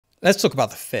Let's talk about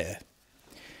the fear.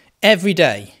 Every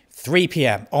day, 3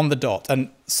 p.m. on the dot. And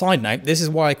side note, this is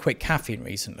why I quit caffeine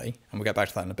recently, and we'll get back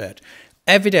to that in a bit.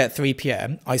 Every day at 3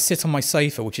 p.m., I sit on my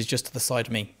sofa, which is just to the side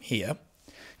of me here,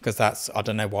 because that's, I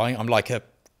don't know why, I'm like a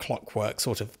clockwork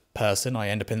sort of person. I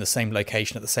end up in the same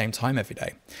location at the same time every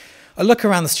day. I look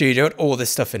around the studio at all this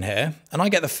stuff in here, and I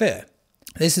get the fear.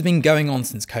 This has been going on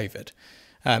since COVID.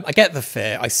 I get the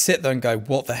fear. I sit there and go,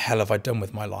 what the hell have I done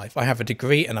with my life? I have a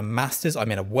degree and a master's.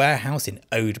 I'm in a warehouse in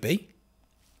Oadby.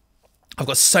 I've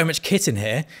got so much kit in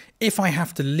here. If I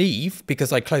have to leave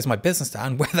because I close my business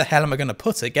down, where the hell am I going to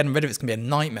put it? Getting rid of it's going to be a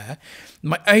nightmare.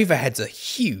 My overheads are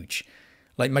huge.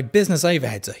 Like my business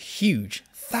overheads are huge.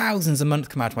 Thousands a month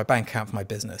come out of my bank account for my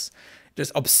business.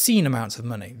 Just obscene amounts of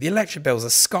money. The electric bills are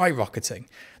skyrocketing.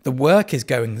 The work is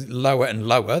going lower and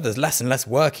lower. There's less and less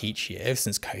work each year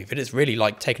since COVID. It's really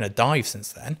like taken a dive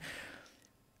since then.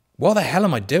 What the hell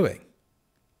am I doing?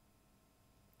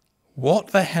 What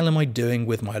the hell am I doing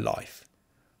with my life?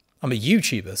 I'm a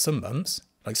YouTuber some months.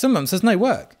 Like some months there's no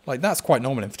work. Like that's quite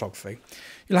normal in photography.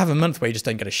 You'll have a month where you just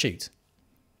don't get a shoot.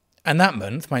 And that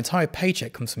month, my entire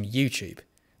paycheck comes from YouTube.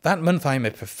 That month I am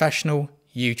a professional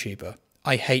YouTuber.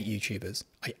 I hate YouTubers.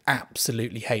 I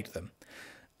absolutely hate them.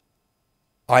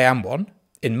 I am one.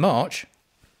 In March,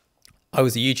 I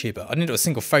was a YouTuber. I didn't do a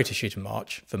single photo shoot in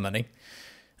March for money.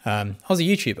 I was a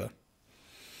YouTuber.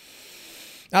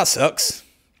 That sucks.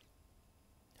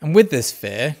 And with this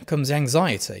fear comes the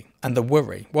anxiety and the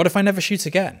worry. What if I never shoot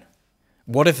again?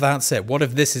 What if that's it? What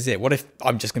if this is it? What if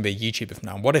I'm just going to be a YouTuber from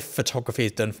now on? What if photography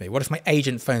is done for me? What if my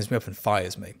agent phones me up and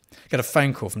fires me? I get a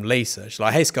phone call from Lisa. She's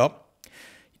like, hey, Scott,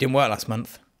 you didn't work last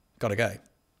month. Got to go.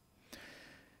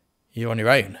 You're on your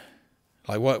own.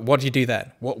 Like, what do you do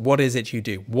then? What is it you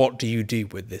do? What do you do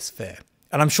with this fear?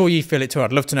 And I'm sure you feel it too.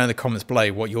 I'd love to know in the comments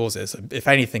below what yours is. If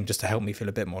anything, just to help me feel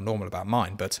a bit more normal about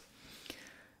mine. But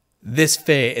this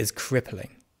fear is crippling.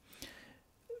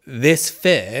 This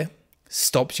fear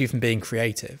stops you from being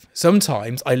creative.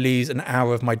 Sometimes I lose an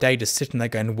hour of my day just sitting there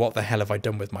going, what the hell have I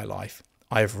done with my life?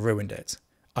 I have ruined it.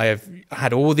 I have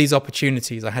had all these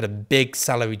opportunities. I had a big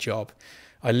salary job.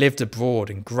 I lived abroad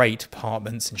in great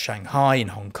apartments in Shanghai, in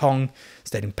Hong Kong,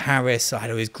 stayed in Paris. I had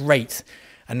all these great,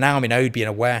 and now I'm in Oadby in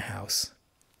a warehouse,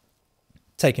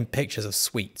 taking pictures of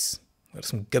sweets. I've got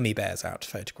some gummy bears out to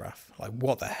photograph. Like,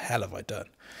 what the hell have I done?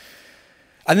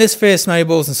 And this fear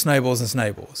snowballs and snowballs and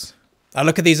snowballs. I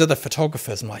look at these other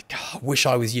photographers and I'm like, God, I wish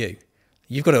I was you.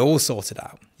 You've got it all sorted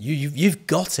out. You've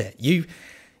got it.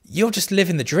 You're just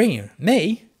living the dream.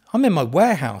 Me, I'm in my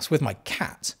warehouse with my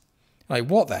cat. Like,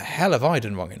 what the hell have I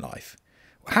done wrong in life?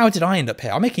 How did I end up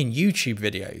here? I'm making YouTube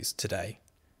videos today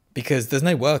because there's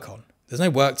no work on. There's no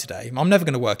work today. I'm never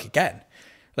going to work again.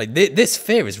 Like, this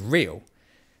fear is real.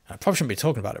 I probably shouldn't be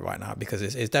talking about it right now because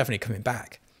it's definitely coming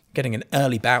back. Getting an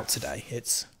early bout today.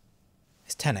 It's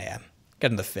 10 a.m.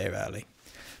 Getting the fear early.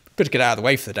 Good to get out of the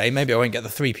way for the day. Maybe I won't get the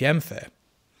 3 p.m. fear.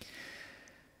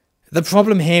 The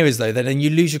problem here is, though, that then you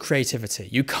lose your creativity.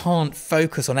 You can't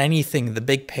focus on anything, the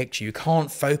big picture. You can't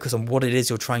focus on what it is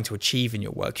you're trying to achieve in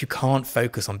your work. You can't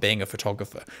focus on being a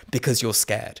photographer because you're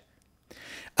scared.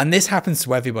 And this happens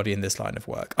to everybody in this line of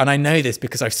work. And I know this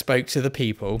because I've spoke to the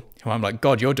people who I'm like,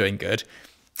 God, you're doing good.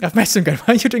 I've met them going,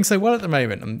 why are you doing so well at the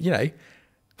moment? And, you know,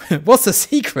 what's the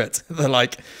secret? They're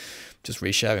like, just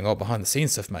resharing all behind the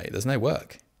scenes stuff, mate. There's no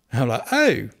work. And I'm like,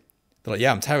 oh. They're like,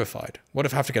 yeah, I'm terrified. What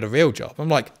if I have to get a real job? I'm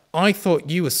like, I thought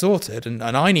you were sorted and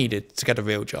I needed to get a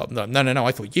real job. Like, no,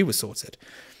 I thought you were sorted.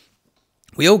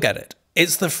 We all get it.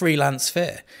 It's the freelance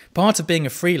fear. Part of being a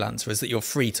freelancer is that you're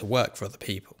free to work for other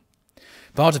people.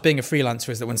 Part of being a freelancer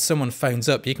is that when someone phones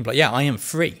up, you can be like, yeah, I am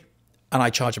free and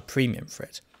I charge a premium for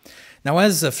it. Now,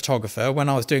 as a photographer, when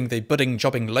I was doing the budding,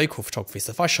 jobbing local photography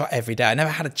stuff, I shot every day. I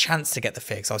never had a chance to get the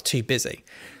fear because I was too busy.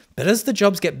 But as the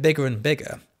jobs get bigger and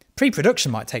bigger,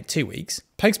 pre-production might take 2 weeks.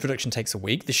 Post-production takes a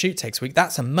week. The shoot takes a week.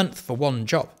 That's a month for one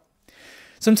job.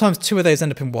 Sometimes 2 of those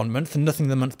end up in 1 month and nothing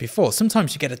the month before.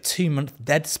 Sometimes you get a 2-month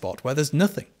dead spot where there's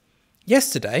nothing.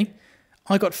 Yesterday,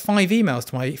 I got 5 emails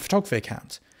to my photography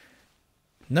account.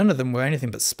 None of them were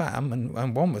anything but spam,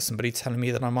 and one was somebody telling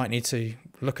me that I might need to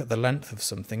look at the length of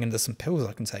something and there's some pills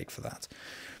I can take for that.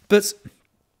 But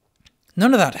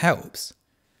none of that helps.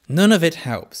 None of it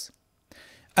helps.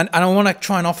 And I want to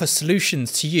try and offer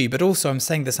solutions to you, but also I'm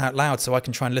saying this out loud so I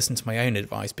can try and listen to my own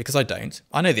advice because I don't.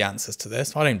 I know the answers to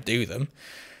this. I don't do them.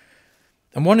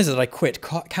 And one is that I quit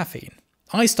caffeine.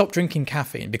 I stopped drinking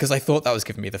caffeine because I thought that was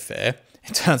giving me the fear.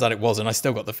 It turns out it wasn't. I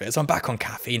still got the fear. So I'm back on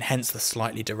caffeine, hence the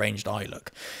slightly deranged eye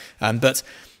look. But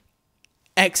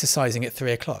exercising at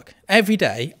 3 o'clock. Every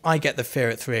day I get the fear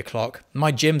at 3 o'clock.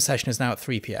 My gym session is now at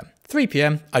 3 p.m. 3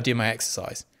 p.m. I do my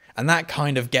exercise. And that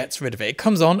kind of gets rid of it. It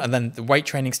comes on and then the weight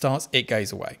training starts, it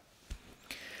goes away.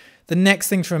 The next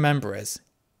thing to remember is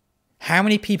how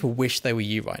many people wish they were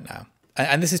you right now?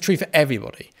 And this is true for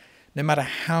everybody. No matter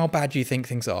how bad you think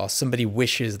things are, somebody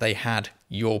wishes they had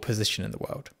your position in the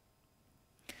world.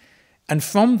 And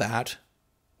from that,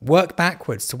 work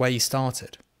backwards to where you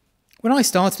started. When I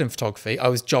started in photography, I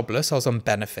was jobless, I was on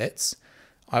benefits.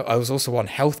 I was also on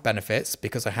health benefits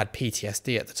because I had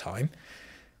PTSD at the time.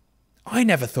 I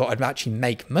never thought I'd actually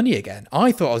make money again.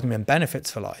 I thought I was going to be on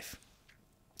benefits for life.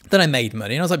 Then I made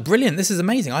money and I was like, brilliant, this is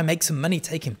amazing. I make some money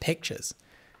taking pictures.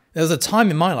 There was a time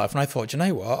in my life when I thought, you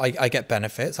know what, I get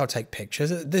benefits, I'll take pictures.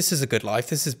 This is a good life.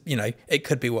 This is, it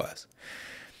could be worse.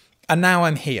 And now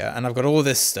I'm here and I've got all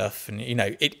this stuff and,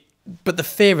 but the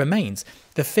fear remains.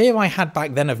 The fear I had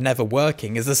back then of never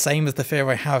working is the same as the fear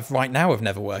I have right now of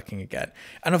never working again.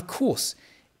 And of course,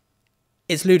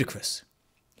 it's ludicrous.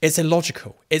 It's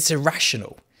illogical. It's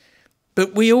irrational.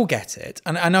 But we all get it.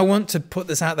 And I want to put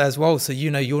this out there as well so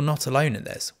you're not alone in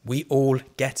this. We all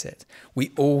get it.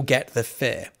 We all get the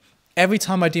fear. Every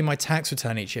time I do my tax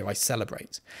return each year, I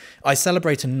celebrate. I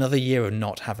celebrate another year of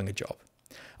not having a job.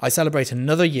 I celebrate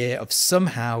another year of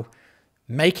somehow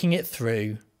making it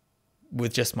through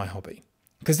with just my hobby.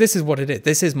 Because this is what it is.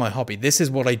 This is my hobby. This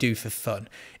is what I do for fun.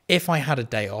 If I had a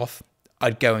day off,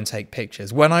 I'd go and take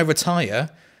pictures. When I retire,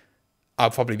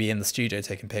 I'll probably be in the studio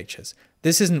taking pictures.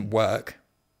 This isn't work.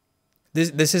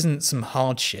 This isn't some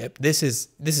hardship. This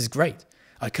is great.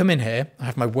 I come in here, I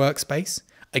have my workspace,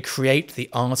 I create the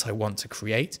art I want to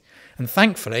create. And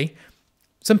thankfully,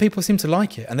 some people seem to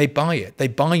like it and they buy it. They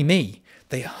buy me.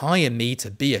 They hire me to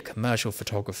be a commercial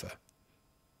photographer.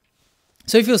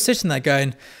 So if you're sitting there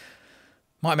going,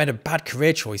 might have made a bad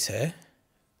career choice here,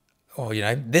 or,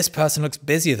 this person looks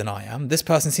busier than I am, this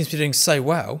person seems to be doing so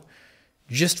well,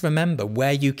 just remember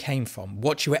where you came from,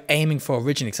 what you were aiming for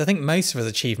originally. Because I think most of us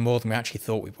achieved more than we actually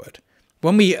thought we would.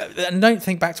 And don't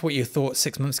think back to what you thought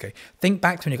 6 months ago. Think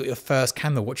back to when you got your first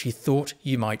camera, what you thought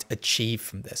you might achieve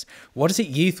from this. What is it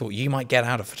you thought you might get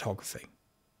out of photography?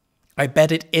 I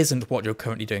bet it isn't what you're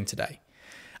currently doing today.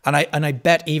 And I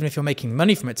bet even if you're making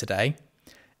money from it today,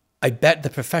 I bet the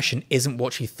profession isn't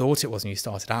what you thought it was when you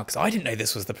started out. Because I didn't know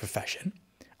this was the profession.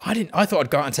 I thought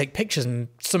I'd go out and take pictures and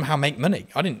somehow make money.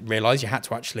 I didn't realize you had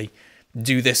to actually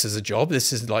do this as a job.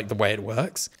 This is like the way it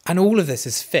works. And all of this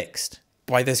is fixed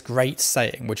by this great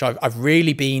saying, which I've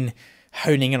really been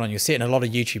honing in on. You'll see it in a lot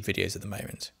of YouTube videos at the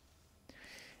moment.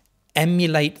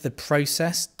 Emulate the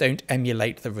process, don't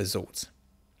emulate the result.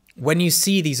 When you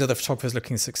see these other photographers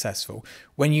looking successful,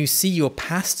 when you see your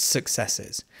past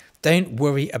successes, don't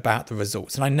worry about the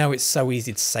results. And I know it's so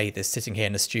easy to say this sitting here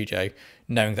in the studio,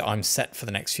 knowing that I'm set for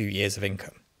the next few years of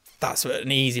income. That's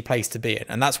an easy place to be in.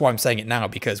 And that's why I'm saying it now,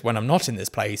 because when I'm not in this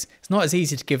place, it's not as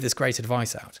easy to give this great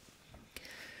advice out.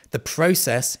 The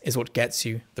process is what gets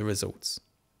you the results.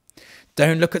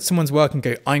 Don't look at someone's work and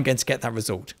go, I'm going to get that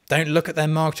result. Don't look at their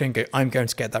marketing and go, I'm going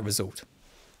to get that result.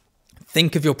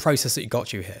 Think of your process that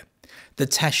got you here. The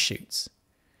test shoots,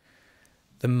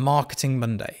 the marketing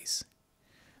Mondays,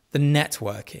 the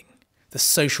networking, the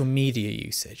social media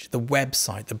usage, the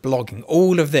website, the blogging,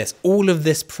 all of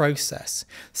this process,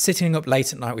 sitting up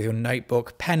late at night with your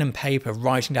notebook, pen and paper,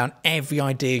 writing down every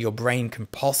idea your brain can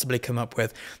possibly come up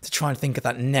with to try and think of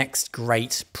that next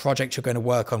great project you're going to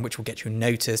work on, which will get you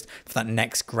noticed for that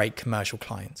next great commercial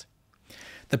client.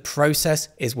 The process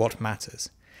is what matters,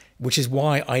 which is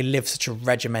why I live such a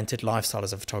regimented lifestyle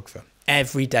as a photographer.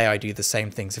 Every day I do the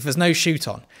same things. If there's no shoot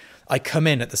on, I come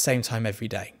in at the same time every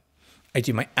day. I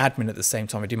do my admin at the same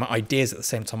time. I do my ideas at the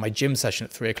same time. My gym session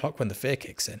at 3 o'clock when the fear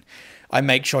kicks in. I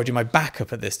make sure I do my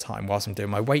backup at this time whilst I'm doing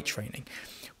my weight training.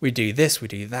 We do this, we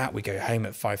do that. We go home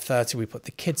at 5:30. We put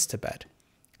the kids to bed.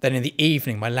 Then in the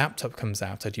evening, my laptop comes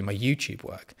out. I do my YouTube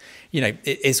work.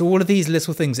 It's all of these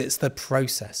little things. It's the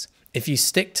process. If you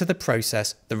stick to the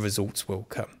process, the results will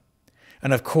come.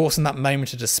 And of course, in that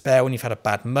moment of despair, when you've had a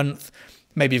bad month,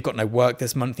 maybe you've got no work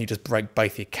this month and you just break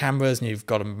both your cameras and you've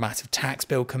got a massive tax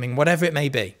bill coming, whatever it may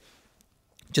be.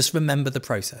 Just remember the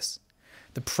process.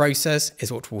 The process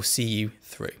is what will see you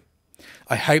through.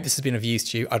 I hope this has been of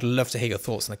use to you. I'd love to hear your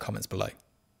thoughts in the comments below.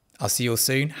 I'll see you all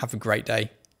soon. Have a great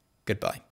day. Goodbye.